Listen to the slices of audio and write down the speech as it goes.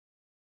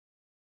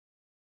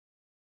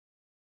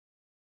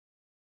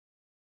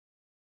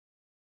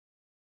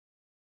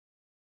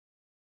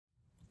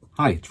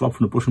Hi, it's Rob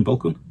from the Brush and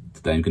Boltgun.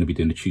 Today I'm going to be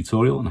doing a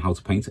tutorial on how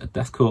to paint a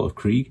Death Korps of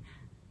Krieg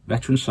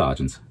Veteran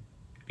Sergeant.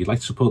 If you'd like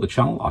to support the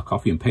channel, our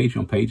Coffee and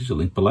Patreon pages are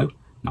linked below.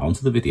 Now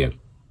onto the video.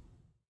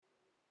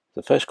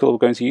 The first colour we're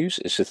going to use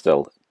is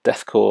Citadel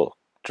Death Korps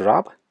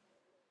Drab.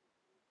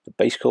 The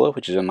base colour,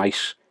 which is a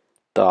nice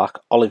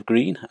dark olive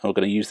green, and we're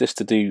going to use this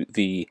to do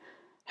the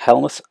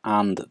helmet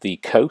and the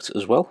coat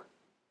as well.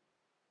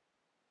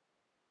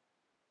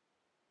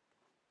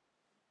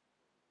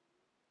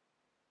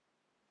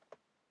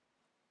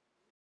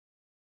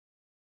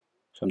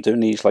 So I'm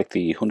doing these like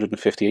the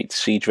 158th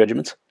Siege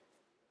Regiment,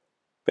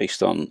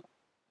 based on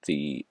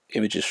the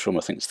images from,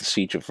 I think it's the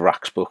Siege of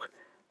Rax book,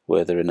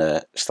 where they're in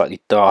a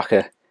slightly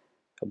darker,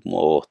 a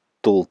more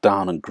dulled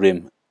down and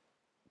grim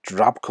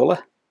drab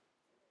colour,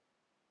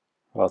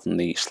 rather than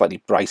the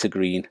slightly brighter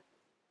green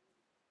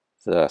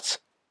that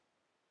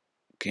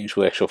Games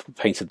Workshop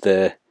painted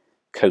their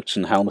coats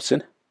and helmets in.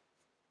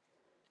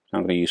 Now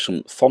I'm going to use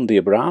some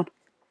Thondia brown.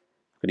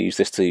 I'm going to use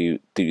this to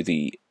do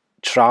the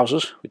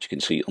trousers, which you can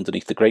see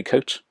underneath the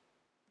greatcoat.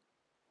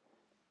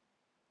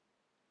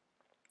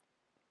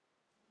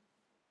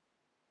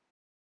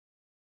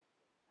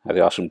 Now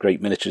there are some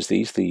great miniatures,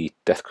 these, the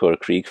Death Korps of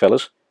Krieg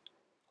fellas.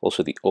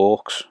 Also the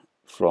orcs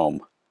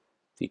from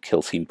the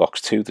Kill-Team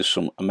Box 2, there's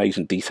some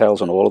amazing details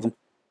on all of them.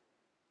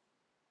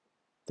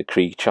 The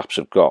Krieg chaps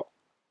have got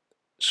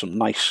some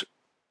nice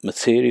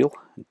material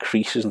and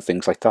creases and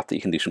things like that that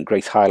you can do some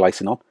great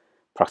highlighting on,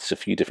 practice a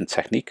few different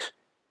techniques.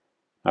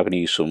 I'm going to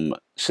use some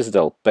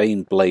Citadel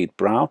Baneblade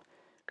brown.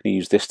 I'm going to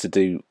use this to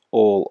do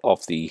all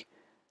of the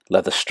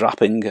leather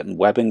strapping and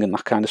webbing and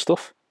that kind of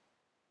stuff.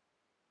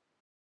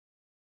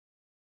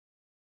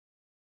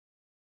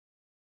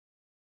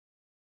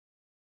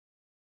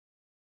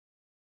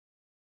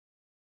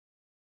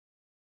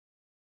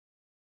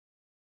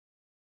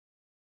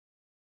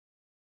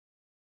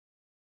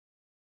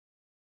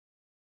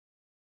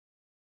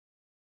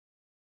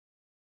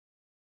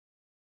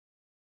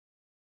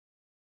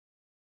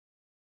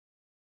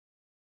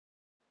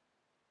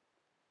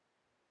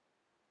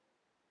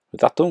 With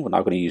that done, we're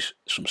now going to use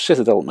some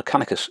Citadel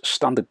Mechanicus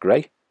Standard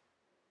Grey.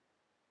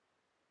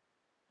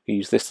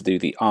 Use this to do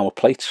the armour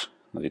plates.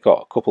 Now you've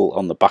got a couple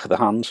on the back of the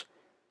hands.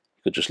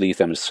 You could just leave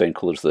them as the same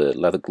colour as the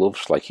leather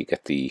gloves, like you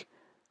get the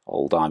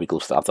old army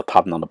gloves that have the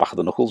padding on the back of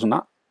the knuckles and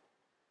that.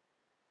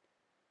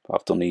 But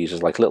I've done these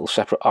as like little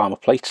separate armour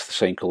plates, the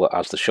same colour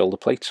as the shoulder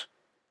plates.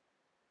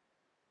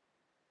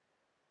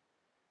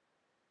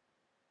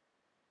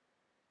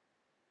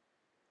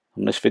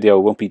 On this video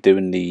I won't be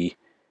doing the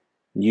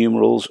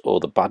numerals or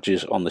the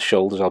badges on the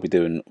shoulders. I'll be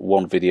doing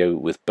one video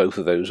with both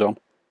of those on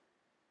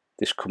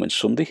this coming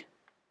Sunday.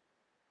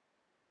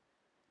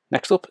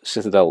 Next up,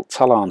 Citadel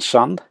Talon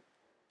Sand.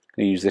 I'm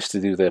going to use this to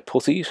do their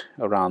putties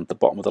around the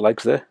bottom of the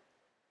legs there.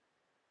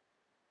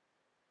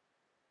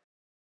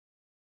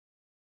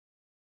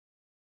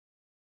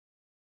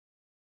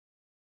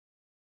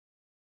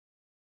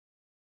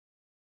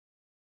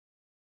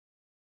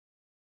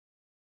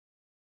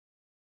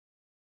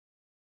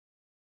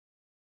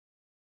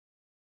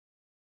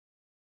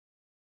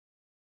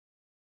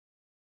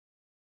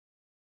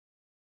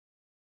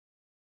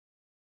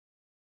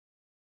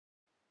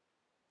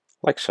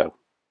 Like so.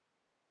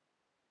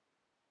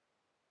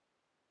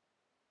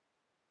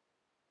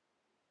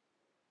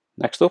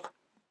 Next up,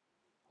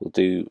 we'll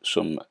do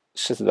some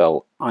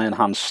Citadel Iron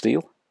Hand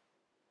Steel.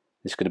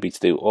 This is going to be to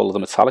do all of the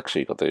metallics, so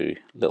you've got the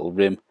little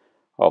rim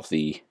of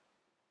the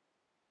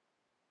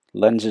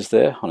lenses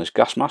there on his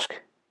gas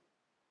mask,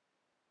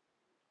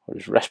 or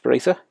his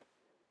respirator.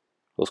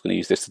 We're also going to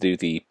use this to do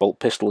the bolt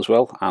pistol as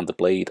well, and the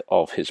blade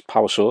of his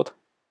power sword.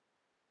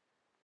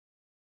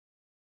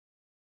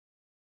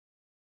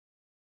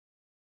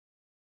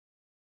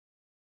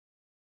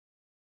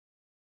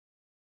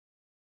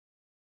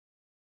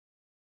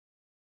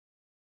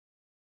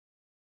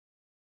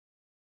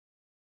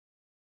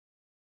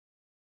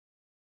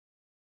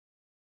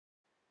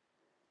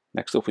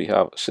 Next up we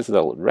have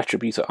Citadel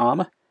Retributor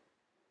armour.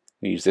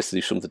 We use this to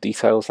do some of the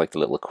details, like the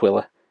little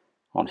aquila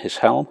on his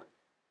helm.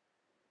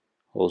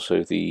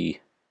 Also the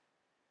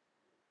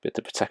bit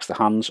that protects the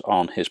hands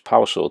on his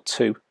power sword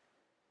too.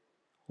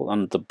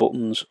 And the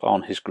buttons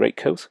on his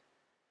greatcoat.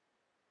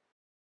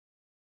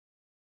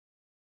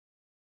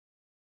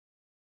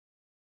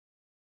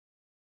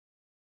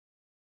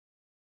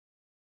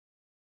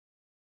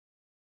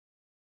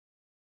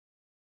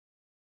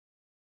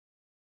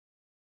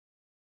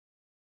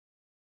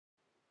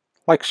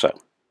 Like so.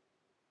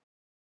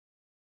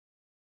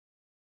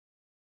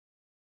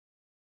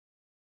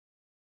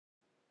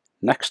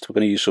 Next we're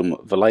going to use some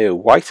Vallejo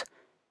White.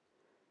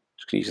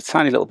 Just going to use a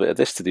tiny little bit of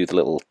this to do the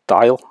little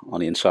dial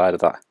on the inside of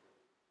that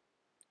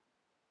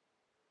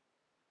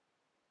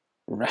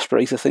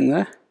respirator thing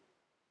there.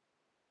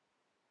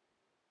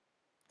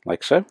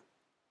 Like so.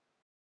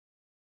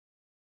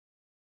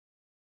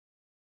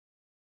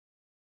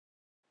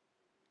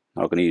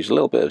 Now we're going to use a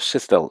little bit of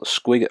Citadel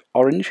Squig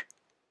Orange.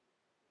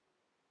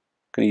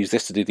 I'm going to use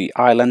this to do the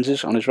eye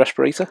lenses on his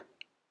respirator.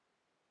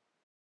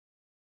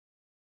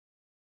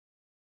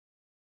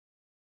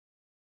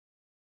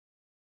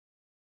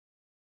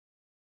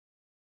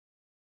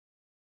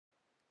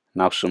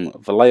 Now some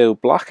Vallejo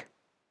Black.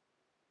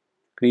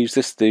 I'm going to use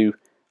this to do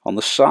on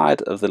the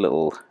side of the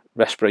little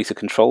respirator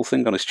control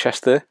thing on his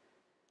chest there.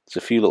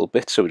 There's a few little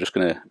bits, so we're just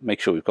going to make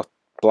sure we've got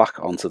black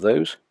onto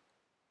those.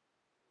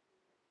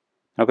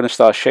 Now I'm going to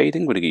start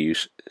shading. We're going to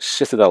use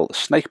Citadel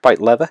Snakebite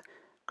Leather.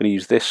 I'm going to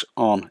use this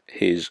on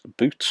his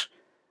boots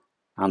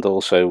and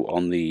also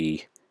on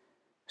the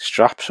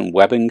straps and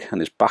webbing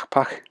and his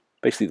backpack.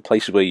 Basically the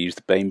places where you use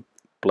the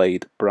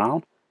Baneblade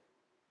brown.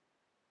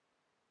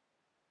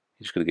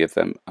 Just going to give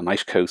them a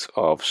nice coat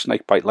of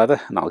snakebite leather,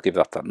 and I'll give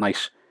that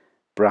nice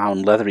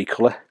brown leathery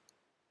colour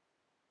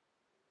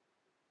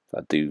that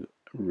I do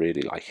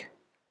really like.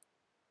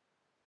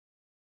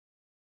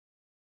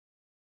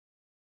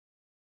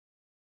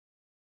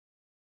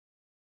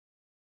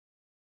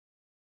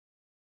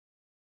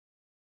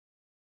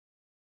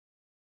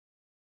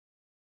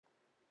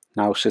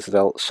 Now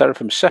Citadel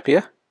Seraphim Sepia.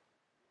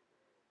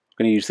 I'm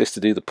going to use this to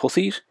do the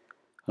putties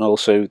and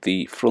also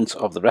the front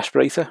of the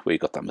respirator where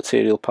you've got that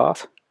material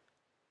part.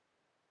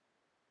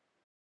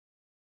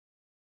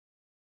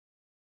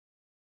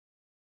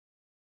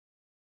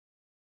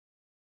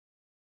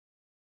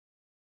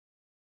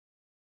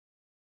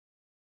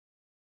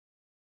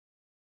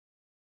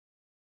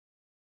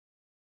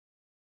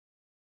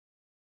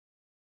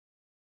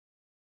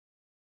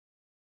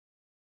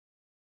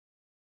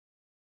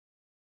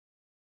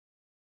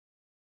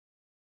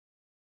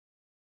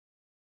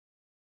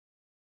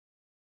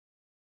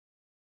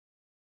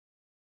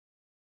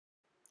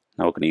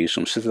 Now we're going to use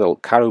some Citadel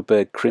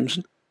Carrowberg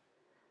Crimson.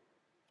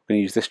 I'm going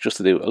to use this just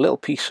to do a little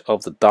piece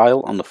of the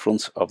dial on the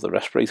front of the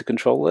respirator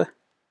control there,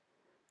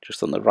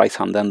 just on the right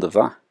hand end of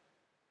that,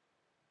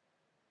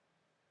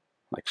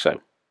 like so.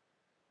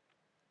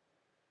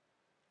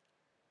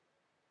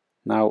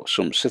 Now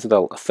some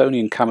Citadel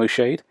Athonian Camo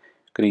Shade.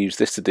 I'm going to use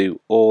this to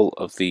do all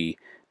of the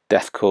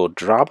Death Korps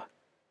Drab.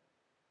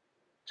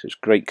 So his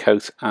great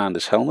coat and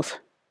his helmet.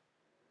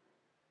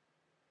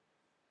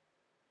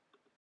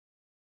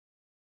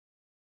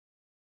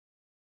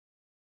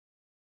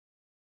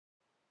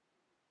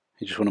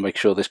 You just want to make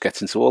sure this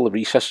gets into all the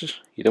recesses.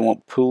 You don't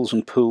want pools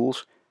and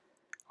pools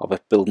of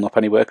it building up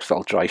anywhere because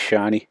that'll dry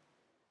shiny.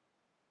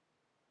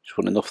 Just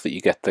want enough that you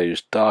get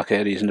those dark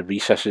areas in the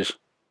recesses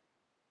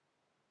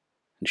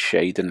and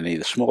shade in any of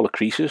the smaller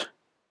creases.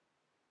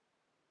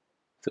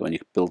 So when you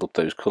build up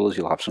those colours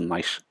you'll have some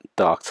nice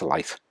dark to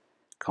light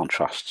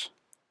contrasts.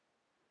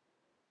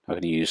 I'm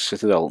going to use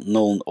Citadel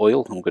Nuln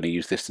Oil. I'm going to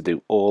use this to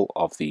do all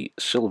of the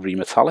silvery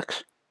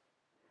metallics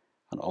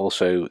and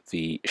also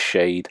the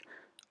shade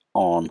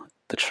on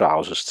the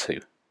trousers too.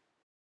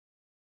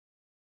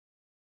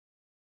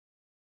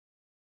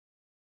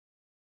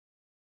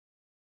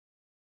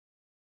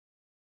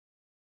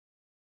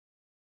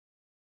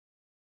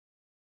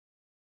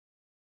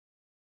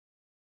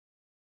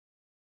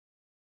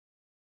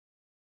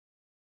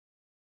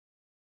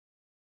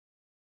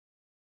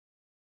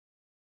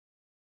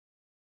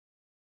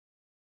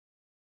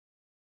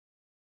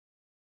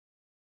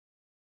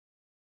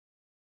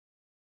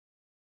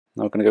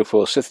 Now we're going to go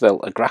for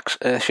Citadel Agrax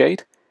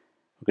Earthshade.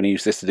 We're going to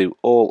use this to do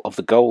all of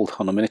the gold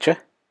on the miniature.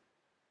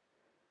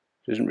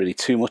 There isn't really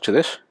too much of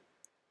this.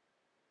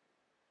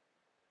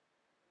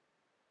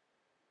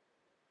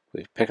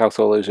 We pick out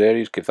all those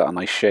areas, give that a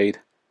nice shade.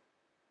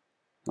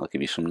 That'll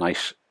give you some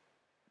nice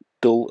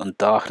dull and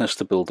darkness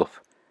to build up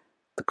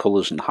the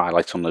colours and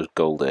highlights on those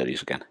gold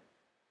areas again.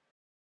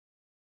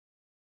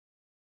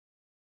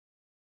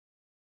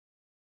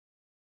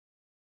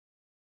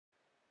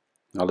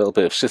 Now a little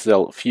bit of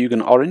Citadel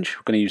Fugan Orange.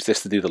 We're going to use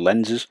this to do the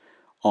lenses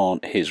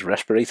on his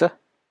respirator.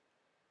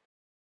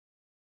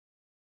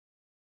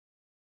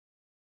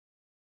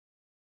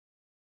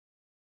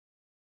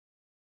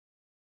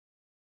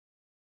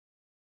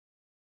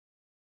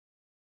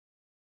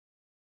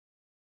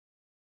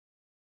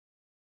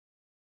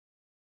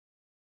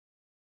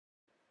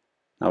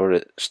 Now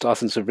we're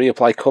starting to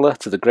reapply colour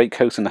to the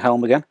greatcoat and the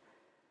helm again.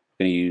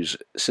 We're going to use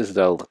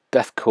Citadel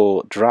Death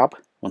Korps Drab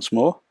once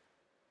more.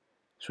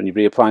 So when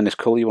you're reapplying this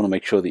colour you want to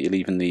make sure that you're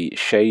leaving the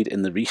shade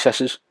in the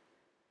recesses.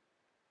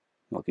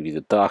 I'll give you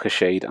the darker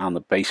shade and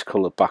the base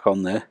colour back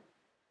on there.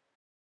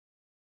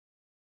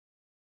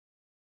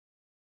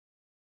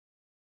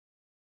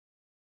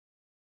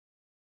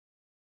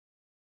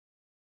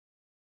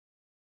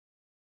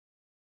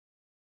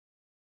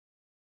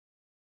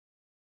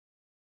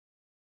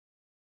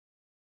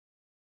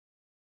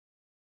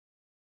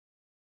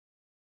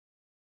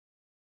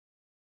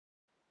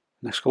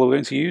 Next colour we're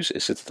going to use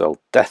is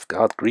Citadel Death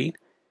Guard Green.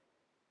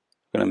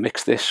 I'm going to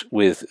mix this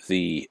with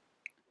the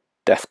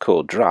Death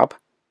Korps Drab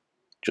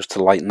just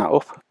to lighten that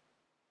up.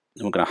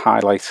 And we're going to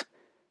highlight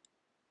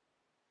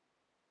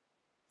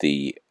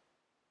the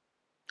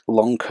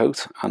long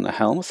coat and the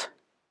helmet.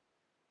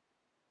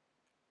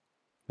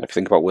 If you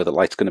think about where the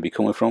light's going to be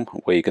coming from,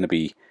 where you're going to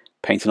be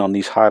painting on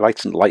these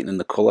highlights and lightening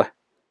the colour,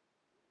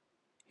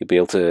 you'll be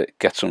able to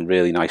get some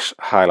really nice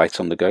highlights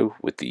on the go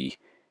with the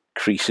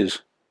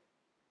creases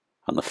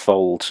and the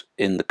folds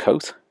in the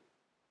coat.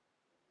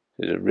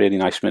 It's a really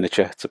nice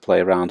miniature to play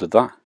around with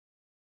that.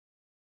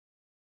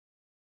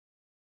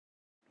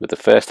 With the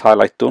first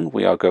highlight done,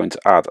 we are going to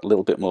add a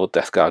little bit more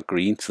Death Guard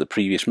green to the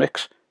previous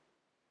mix,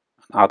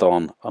 and add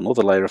on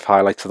another layer of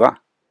highlight to that.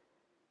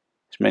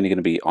 It's mainly going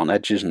to be on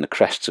edges and the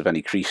crests of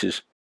any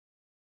creases.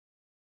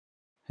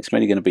 It's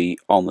mainly going to be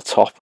on the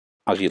top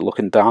as you're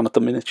looking down at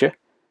the miniature,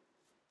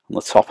 on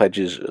the top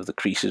edges of the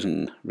creases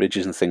and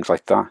ridges and things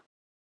like that,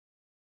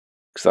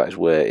 because that is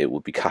where it will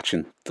be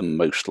catching the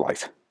most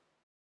light.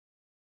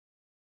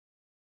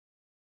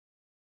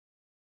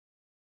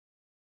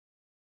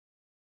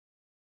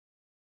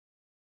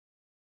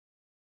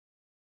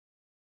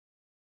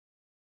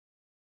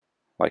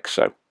 Like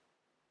so.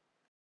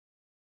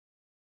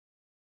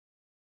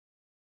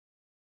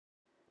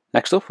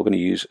 Next up, we're going to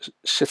use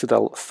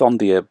Citadel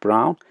Thondia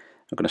brown.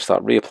 I'm going to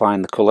start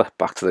reapplying the colour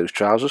back to those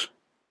trousers.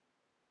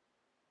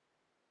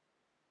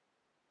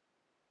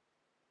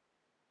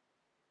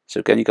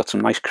 So again, you've got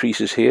some nice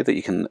creases here that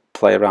you can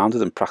play around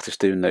with and practice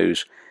doing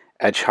those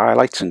edge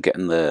highlights and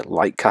getting the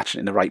light catching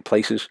in the right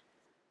places.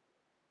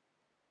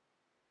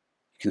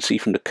 You can see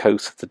from the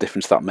coat the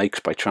difference that makes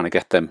by trying to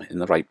get them in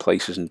the right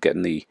places and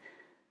getting the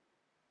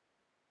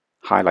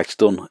highlights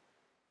done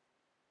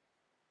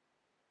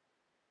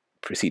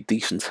pretty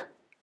decent.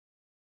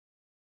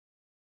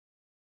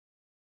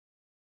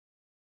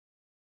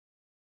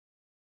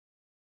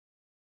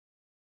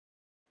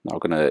 Now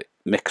we're going to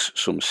mix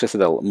some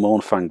Citadel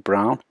Mournfang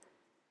brown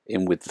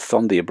in with the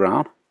Thondia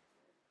brown.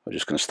 We're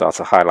just going to start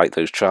to highlight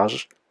those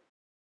trousers.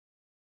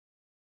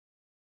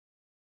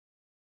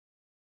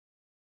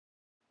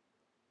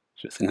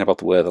 So thinking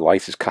about where the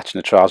light is catching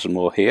the trouser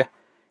more here.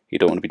 You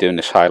don't want to be doing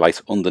this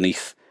highlight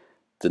underneath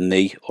the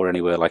knee or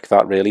anywhere like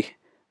that really.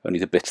 Only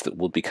the bits that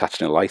would be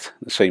catching the light.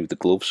 The same with the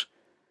gloves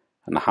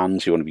and the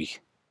hands. You want to be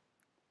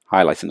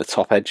highlighting the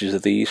top edges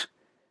of these.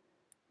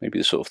 Maybe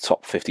the sort of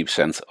top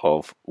 50%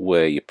 of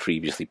where you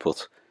previously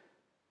put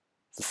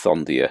the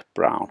Thondia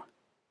brown.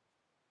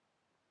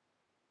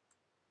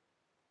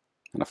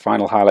 And a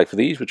final highlight for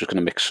these, we're just going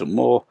to mix some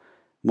more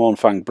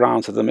Mournfang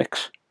brown to the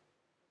mix.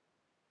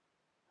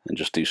 And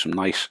just do some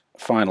nice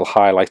final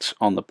highlights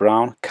on the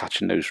brown,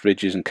 catching those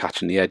ridges and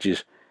catching the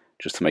edges,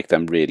 just to make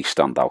them really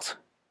stand out.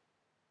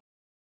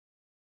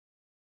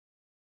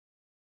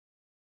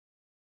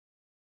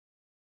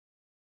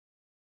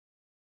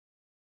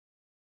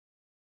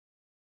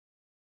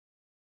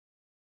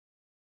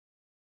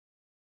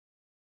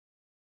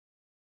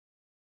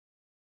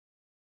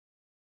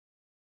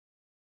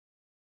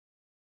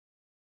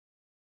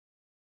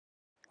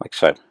 Like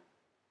so. Now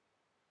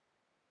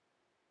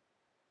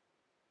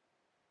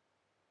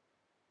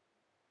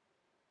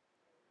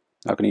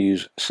I'm going to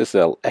use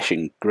Citadel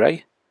Eshin Grey.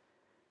 I'm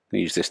going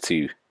to use this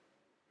to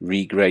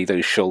re-grey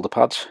those shoulder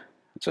pads.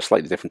 It's a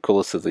slightly different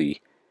colour to the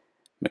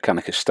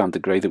Mechanicus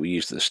standard grey that we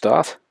used at the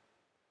start.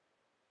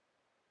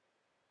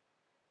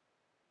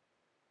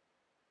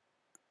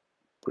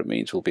 But it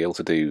means we'll be able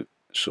to do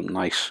some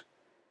nice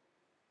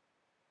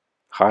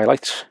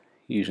highlights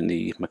using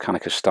the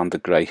Mechanicus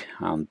standard grey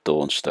and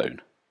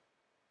Dawnstone.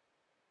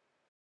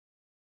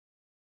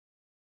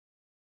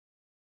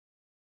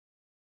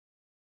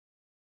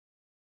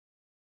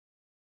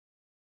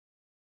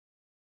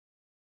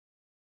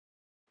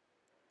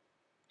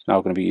 Now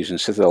we're going to be using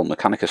Citadel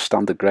Mechanicus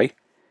standard grey.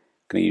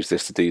 I'm going to use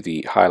this to do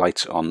the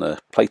highlights on the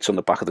plates on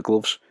the back of the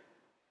gloves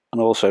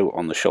and also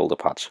on the shoulder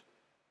pads.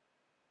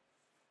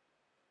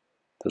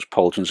 Those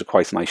pauldrons are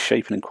quite a nice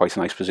shape and in quite a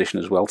nice position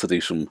as well to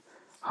do some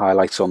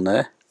highlights on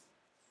there.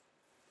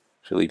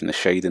 So leaving the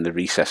shade in the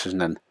recesses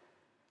and then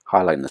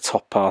highlighting the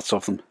top parts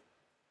of them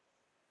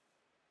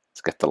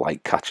to get the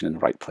light catching in the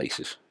right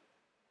places.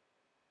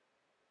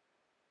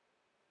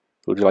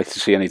 Would you like to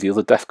see any of the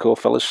other Death Korps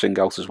fellas sing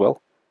out as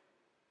well?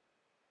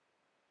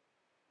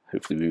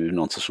 Hopefully we'll be moving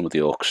on to some of the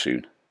orcs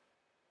soon.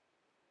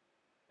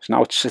 So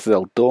now it's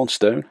Citadel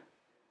Dawnstone.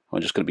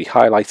 I'm just going to be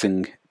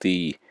highlighting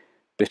the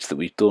bits that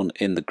we've done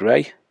in the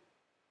grey.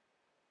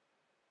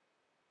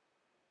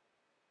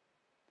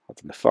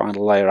 Adding the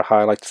final layer of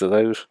highlights to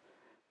those,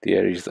 the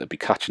areas that will be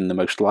catching the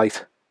most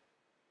light,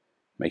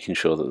 making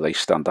sure that they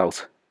stand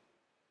out.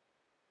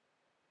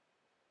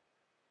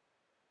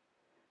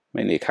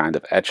 Mainly a kind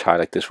of edge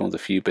highlight, this one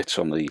with a few bits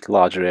on the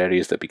larger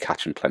areas that will be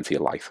catching plenty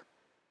of light.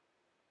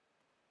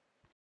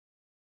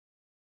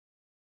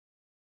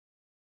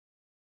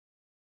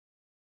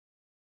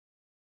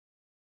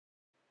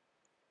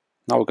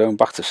 Now we're going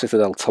back to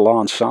Citadel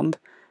Talarn Sand.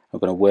 I'm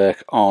going to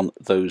work on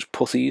those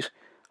putties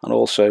and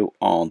also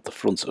on the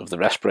front of the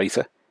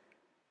respirator.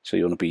 So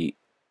you want to be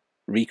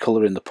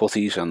recolouring the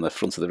putties and the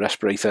front of the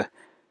respirator,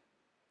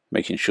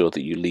 making sure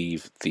that you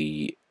leave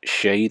the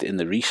shade in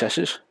the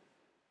recesses.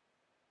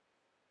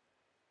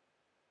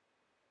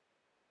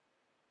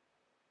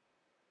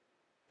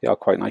 They are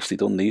quite nicely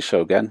done, these,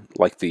 so again,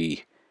 like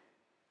the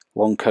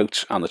long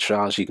coats and the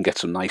trousers, you can get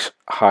some nice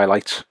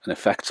highlights and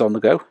effects on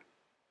the go.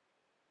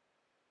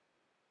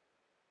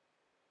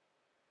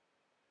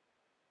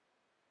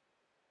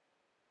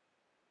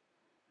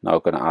 Now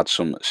we're going to add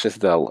some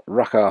Citadel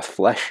Rakarth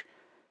flesh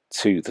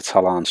to the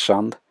Talarn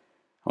Sand. And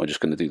we're just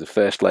going to do the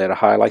first layer of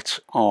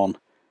highlights on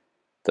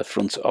the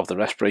front of the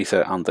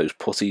respirator and those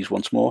putties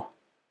once more.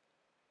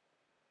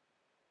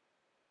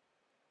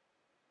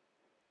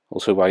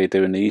 Also, while you're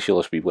doing these, you'll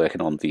also be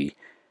working on the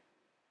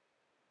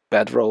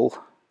bedroll,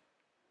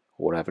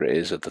 or whatever it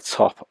is, at the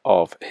top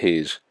of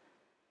his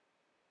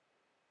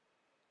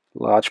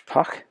large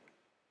pack.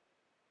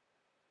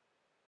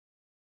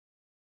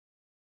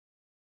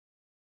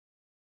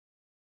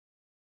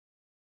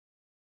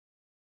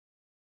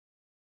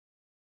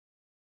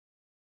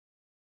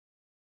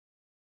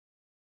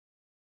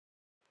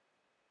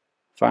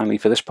 Finally,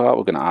 for this part,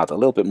 we're going to add a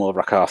little bit more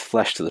Rakarth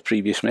flesh to the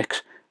previous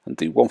mix and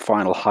do one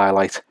final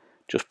highlight,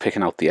 just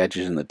picking out the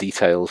edges and the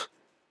details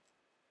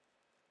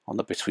on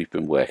the bits we've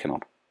been working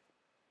on.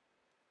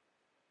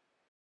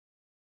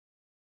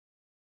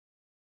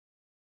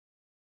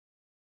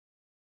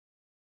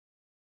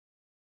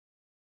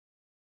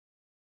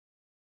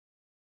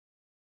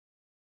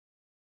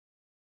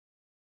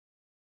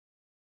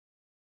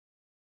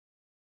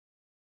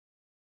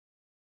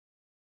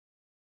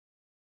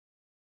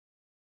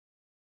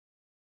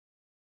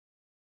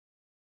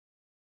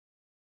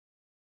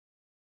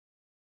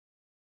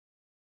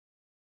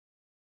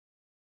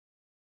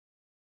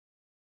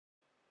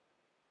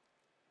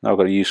 Now we're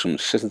going to use some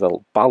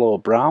Citadel Balor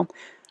brown.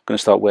 I'm going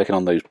to start working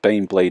on those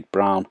Baneblade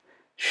brown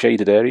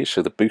shaded areas,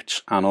 so the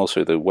boots and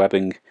also the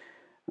webbing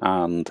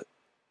and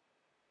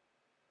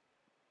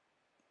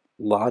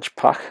large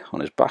pack on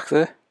his back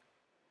there.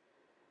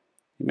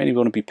 You mainly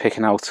want to be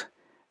picking out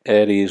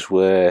areas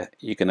where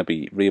you're going to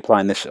be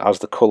reapplying this as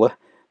the colour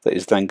that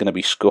is then going to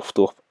be scuffed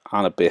up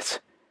and a bit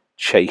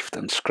chafed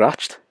and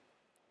scratched.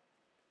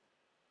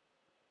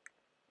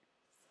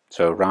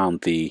 So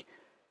around the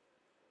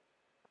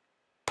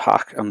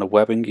pack and the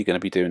webbing, you're going to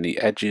be doing the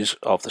edges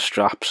of the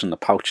straps and the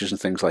pouches and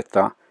things like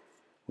that,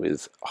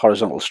 with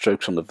horizontal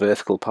strokes on the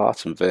vertical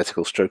parts and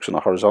vertical strokes on the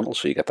horizontal,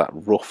 so you get that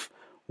rough,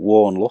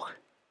 worn look.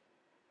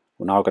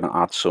 We're now going to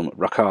add some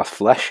Rakarth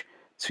flesh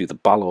to the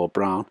Balor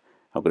brown.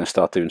 I'm going to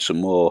start doing some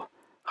more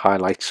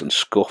highlights and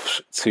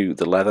scuffs to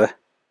the leather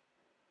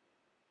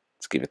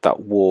to give it that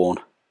worn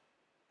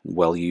and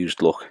well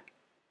used look.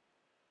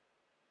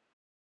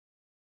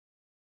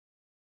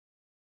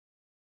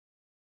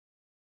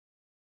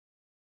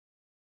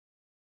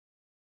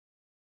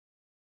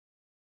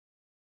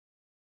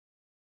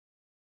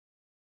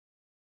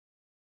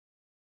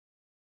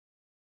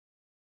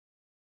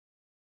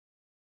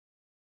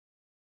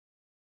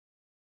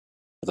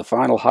 For the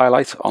final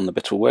highlight on the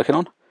bits we're working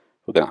on,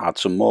 we're going to add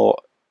some more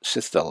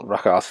Citadel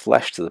Rakarth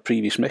flesh to the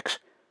previous mix.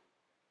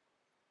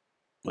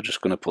 We're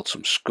just going to put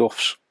some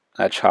scuffs,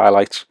 edge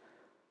highlights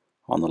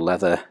on the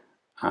leather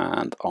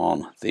and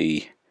on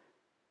the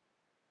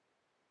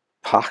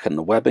pack and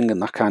the webbing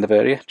and that kind of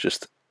area.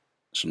 Just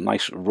some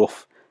nice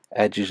rough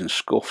edges and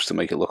scuffs to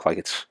make it look like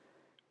it's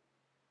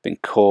been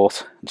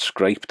caught and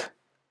scraped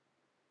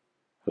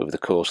over the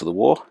course of the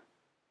war.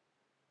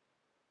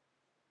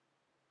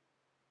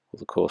 Or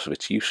the course of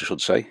its use, I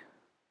should say.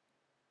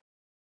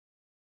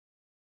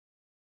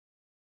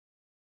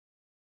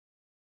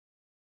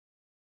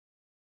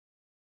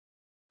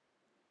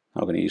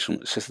 Now we're going to use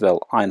some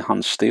Citadel Iron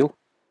Hand Steel.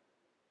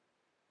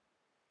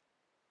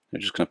 We're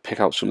just going to pick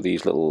out some of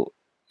these little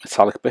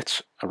metallic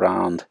bits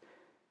around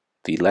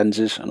the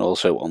lenses and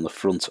also on the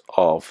front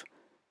of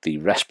the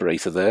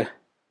respirator there.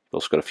 We've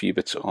also got a few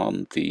bits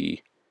on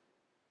the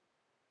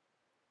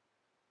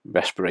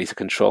respirator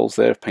controls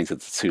there. I've painted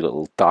the two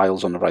little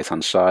dials on the right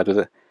hand side with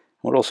it.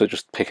 We're also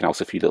just picking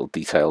out a few little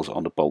details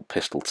on the bolt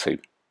pistol too.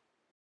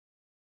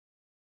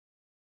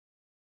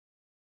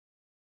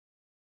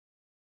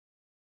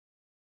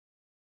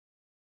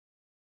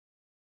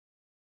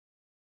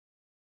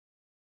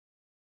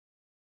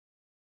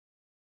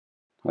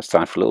 Now it's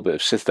time for a little bit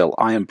of Citadel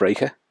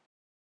Ironbreaker. I'm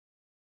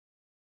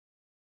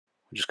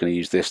just going to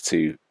use this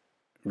to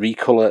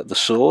recolour the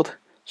sword,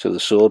 so the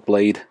sword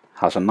blade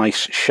has a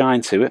nice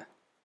shine to it.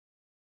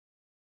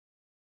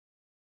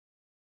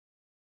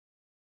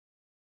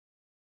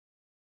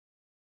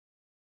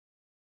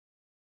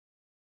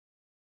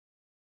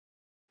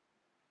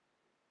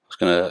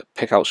 I was going to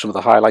pick out some of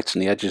the highlights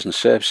and the edges and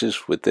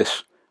surfaces with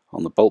this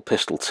on the bolt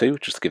pistol too,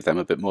 just to give them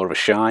a bit more of a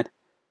shine.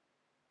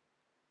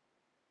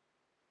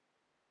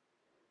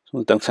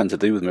 Something I don't tend to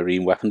do with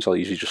marine weapons, I'll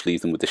usually just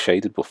leave them with the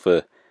shaded, but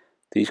for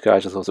these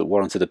guys I thought it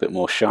warranted a bit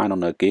more shine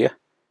on their gear.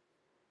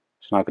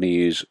 So now I'm going to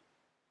use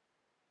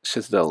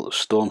Citadel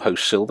Stormhost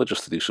Silver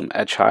just to do some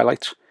edge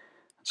highlights,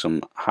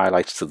 some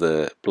highlights to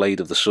the blade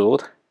of the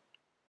sword.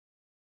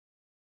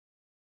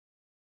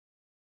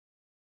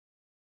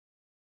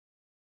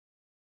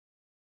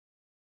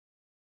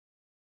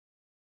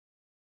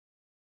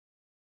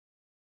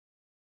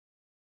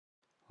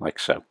 Like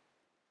so.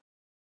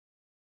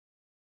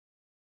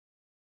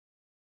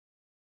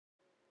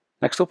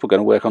 Next up we're going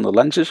to work on the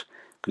lenses.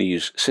 I'm going to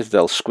use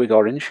Citadel Squig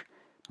Orange.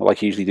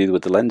 Like I usually do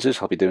with the lenses,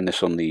 I'll be doing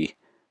this on the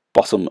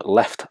bottom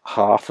left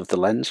half of the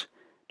lens.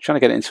 Trying to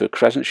get it into a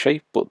crescent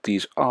shape, but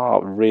these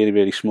are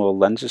really small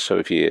lenses, so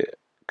if you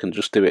can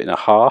just do it in a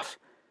half,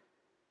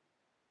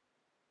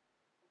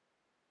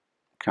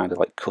 kind of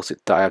like cut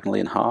it diagonally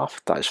in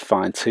half, that is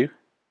fine too.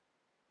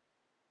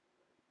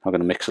 I'm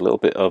going to mix a little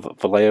bit of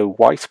Vallejo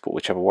White, but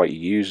whichever white you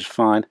use is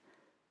fine.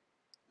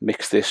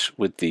 Mix this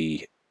with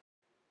the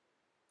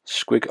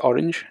Squig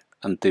Orange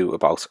and do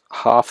about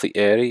half the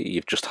area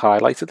you've just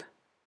highlighted.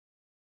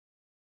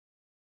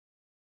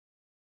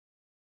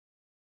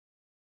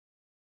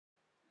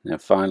 And then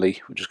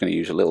finally, we're just going to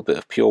use a little bit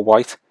of pure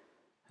white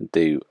and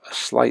do a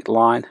slight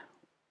line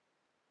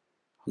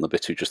on the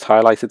bits we just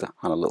highlighted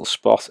and a little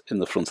spot in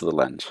the front of the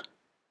lens.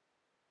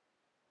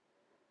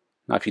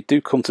 Now if you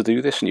do come to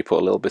do this and you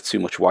put a little bit too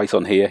much white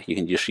on here, you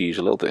can just use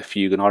a little bit of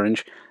Fugan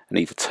Orange and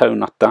either tone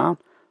that down,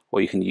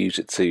 or you can use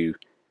it to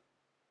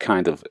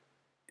kind of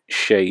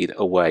shade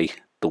away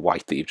the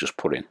white that you've just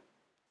put in.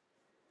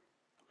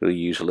 I'm going to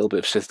use a little bit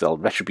of Citadel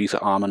Retributor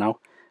Armour now,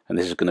 and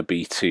this is going to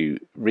be to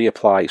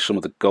reapply some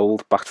of the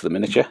gold back to the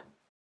miniature.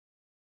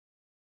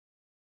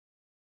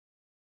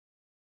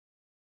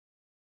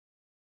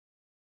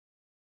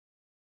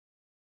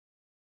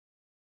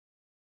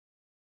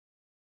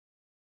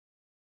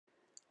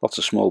 Lots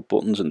of small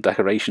buttons and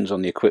decorations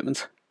on the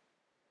equipment.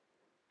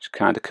 It's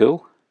kind of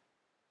cool.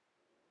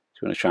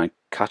 So we're going to try and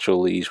catch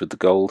all these with the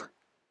gold.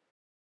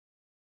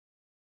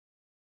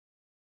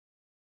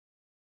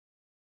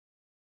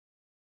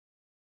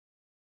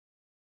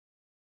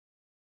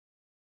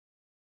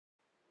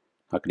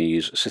 I'm going to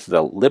use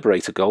Citadel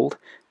Liberator gold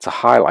to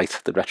highlight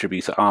the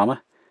Retributor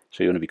armour.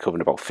 So you're going to be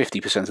covering about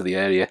 50% of the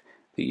area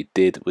that you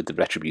did with the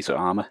Retributor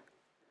armour.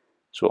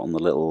 So on the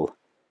little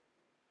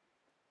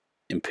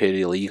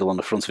Imperial Eagle on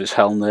the front of his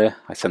helm there,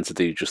 I tend to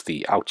do just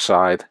the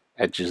outside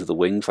edges of the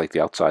wings, like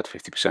the outside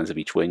 50% of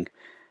each wing,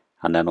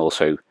 and then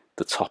also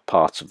the top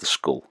parts of the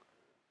skull.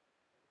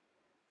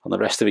 On the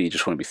rest of it, you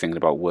just want to be thinking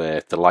about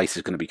where the light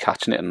is going to be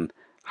catching it and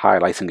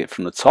highlighting it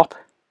from the top.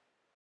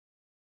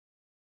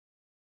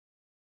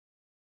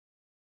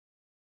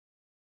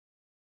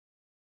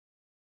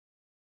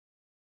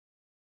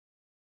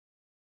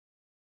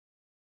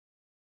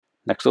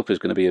 Next up is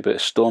going to be a bit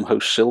of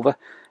Stormhost silver,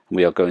 and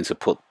we are going to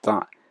put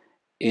that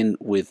in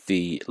with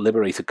the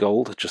Liberator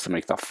gold just to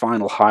make that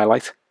final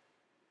highlight.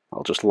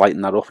 I'll just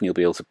lighten that up and you'll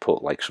be able to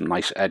put like some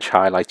nice edge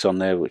highlights on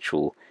there, which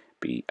will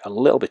be a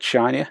little bit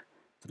shinier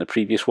than the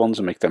previous ones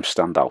and make them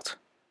stand out.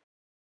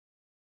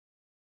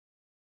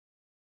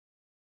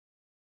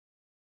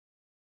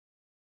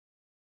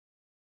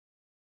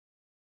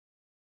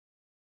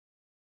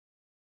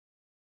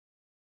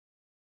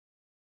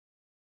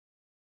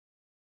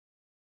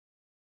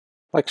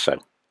 Like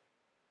so.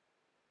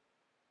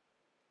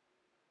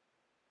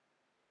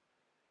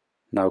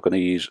 Now we're going to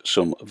use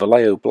some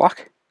Vallejo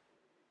Black.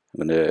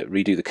 I'm going to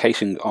redo the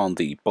casing on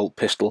the bolt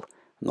pistol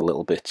and the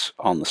little bits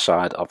on the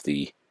side of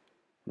the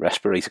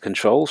respirator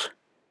controls,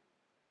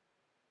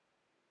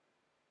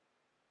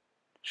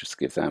 just to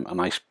give them a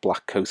nice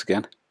black coat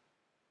again.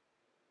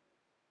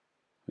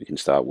 We can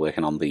start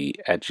working on the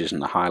edges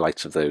and the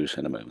highlights of those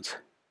in a moment.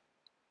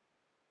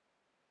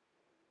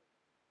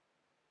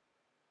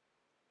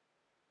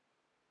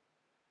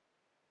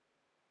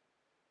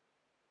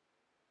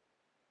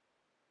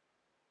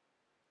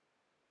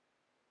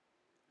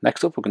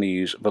 Next up, we're going to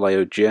use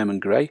Vallejo German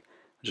Grey.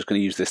 I'm just going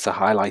to use this to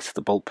highlight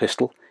the bolt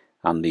pistol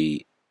and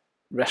the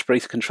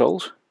respirator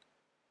controls.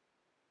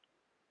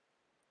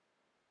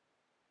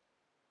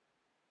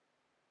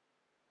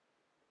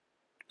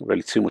 Not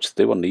really too much to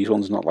do on these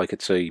ones, not like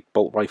it's a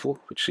bolt rifle,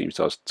 which seems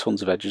to have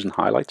tons of edges and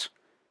highlights.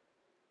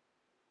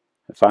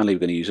 And finally, we're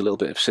going to use a little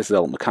bit of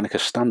Citadel Mechanicus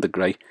Standard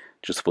Grey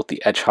just to put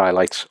the edge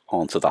highlights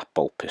onto that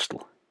bolt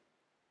pistol.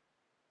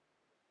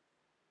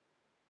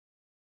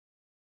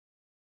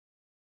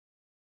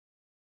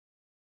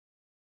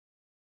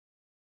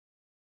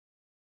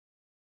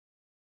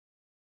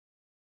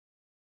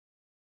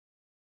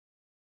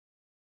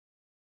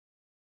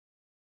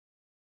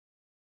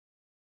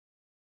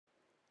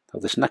 Now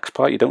this next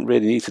part you don't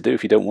really need to do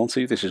if you don't want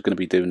to. This is going to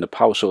be doing the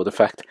power sword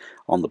effect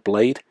on the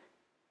blade.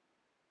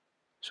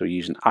 So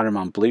using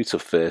Ahriman blue to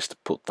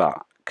first put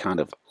that kind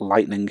of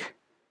lightning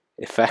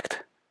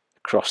effect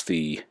across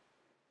the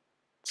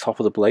top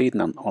of the blade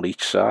and on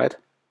each side.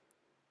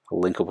 I'll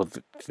link up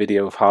a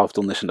video of how I've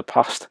done this in the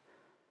past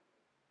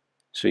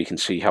so you can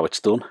see how it's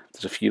done.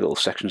 There's a few little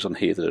sections on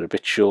here that are a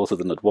bit shorter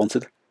than I'd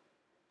wanted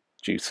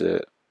due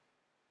to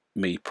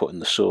me putting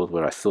the sword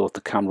where I thought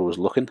the camera was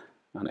looking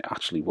and it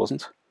actually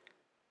wasn't.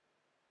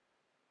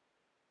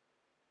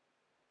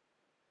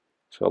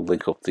 So I'll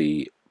link up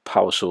the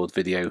power sword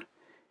video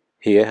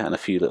here and a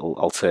few little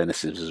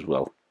alternatives as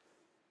well.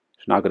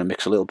 So now I'm going to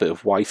mix a little bit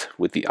of white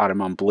with the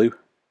Ahriman blue.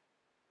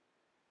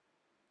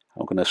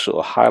 I'm going to sort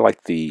of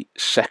highlight the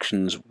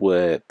sections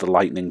where the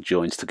lightning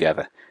joins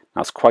together.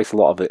 Now it's quite a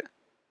lot of it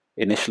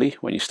initially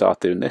when you start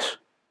doing this.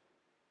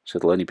 So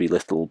there'll only be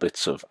little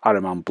bits of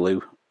Ahriman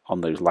blue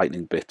on those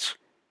lightning bits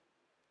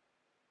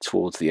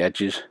towards the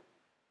edges.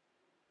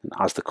 And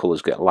as the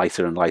colours get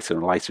lighter and lighter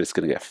and lighter, it's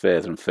going to get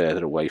further and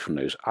further away from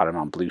those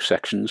Ahriman blue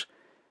sections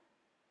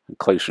and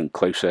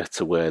closer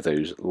to where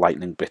those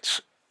lightning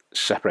bits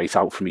separate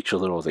out from each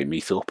other or they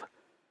meet up.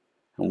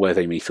 And where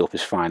they meet up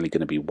is finally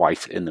going to be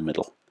white in the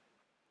middle.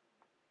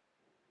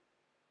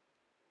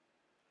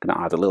 going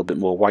to add a little bit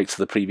more white to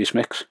the previous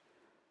mix.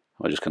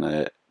 We're just going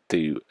to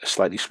do a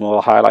slightly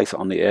smaller highlight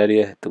on the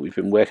area that we've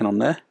been working on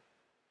there.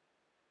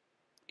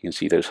 You can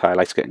see those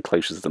highlights getting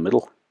closer to the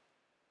middle.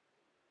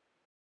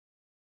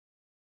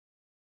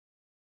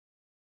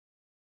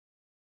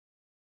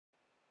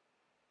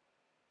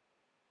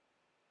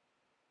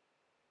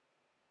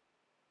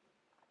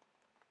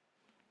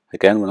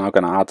 Again, we're now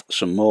going to add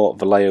some more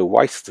Vallejo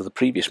White to the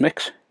previous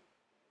mix.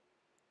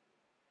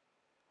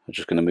 I'm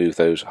just going to move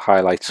those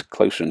highlights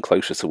closer and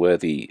closer to where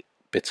the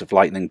bits of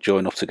lightning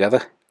join up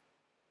together.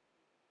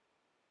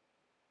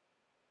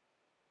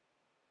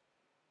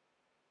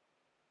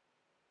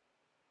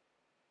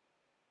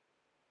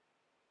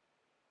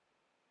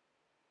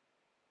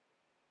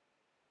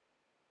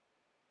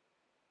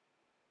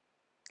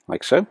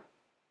 Like so.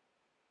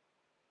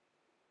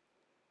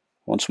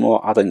 Once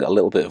more, adding a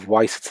little bit of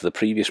white to the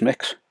previous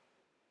mix.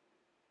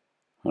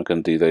 I'm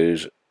going to do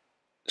those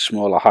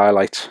smaller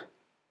highlights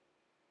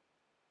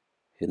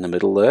in the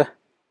middle there.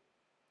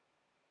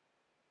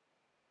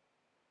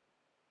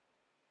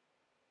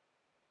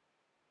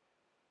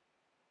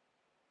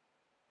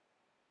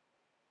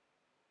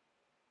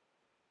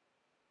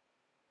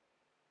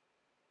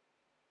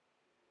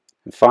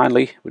 And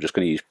finally, we're just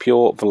going to use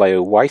pure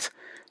Vallejo White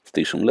to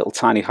do some little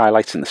tiny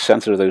highlights in the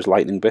centre of those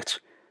lightning bits.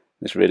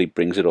 This really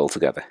brings it all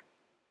together.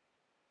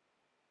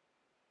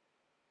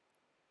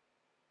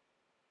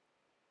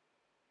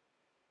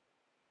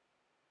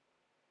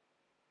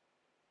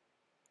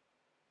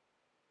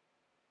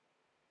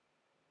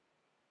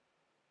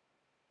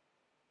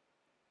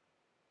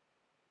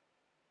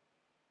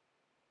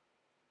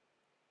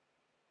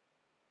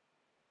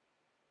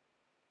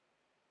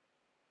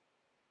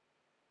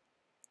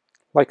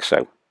 Like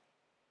so.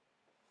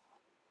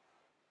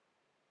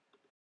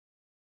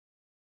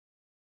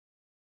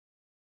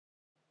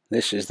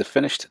 This is the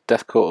finished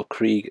Death Korps of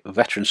Krieg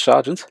Veteran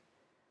Sergeant.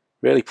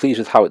 Really pleased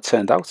with how it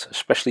turned out,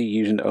 especially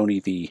using only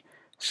the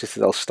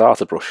Citadel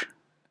starter brush.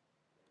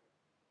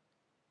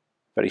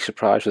 Very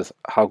surprised with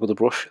how good a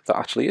brush that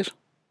actually is.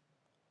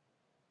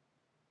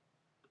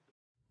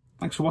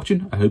 Thanks for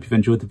watching. I hope you've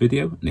enjoyed the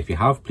video, and if you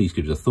have, please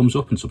give us a thumbs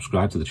up and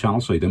subscribe to the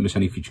channel so you don't miss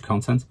any future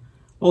content.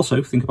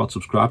 Also, think about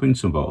subscribing to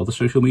some of our other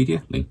social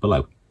media, linked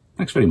below.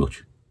 Thanks very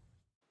much.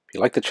 If you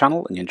like the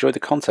channel and you enjoy the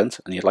content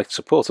and you'd like to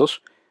support us,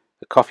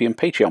 the Ko-fi and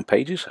Patreon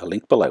pages are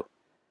linked below.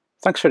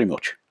 Thanks very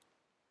much.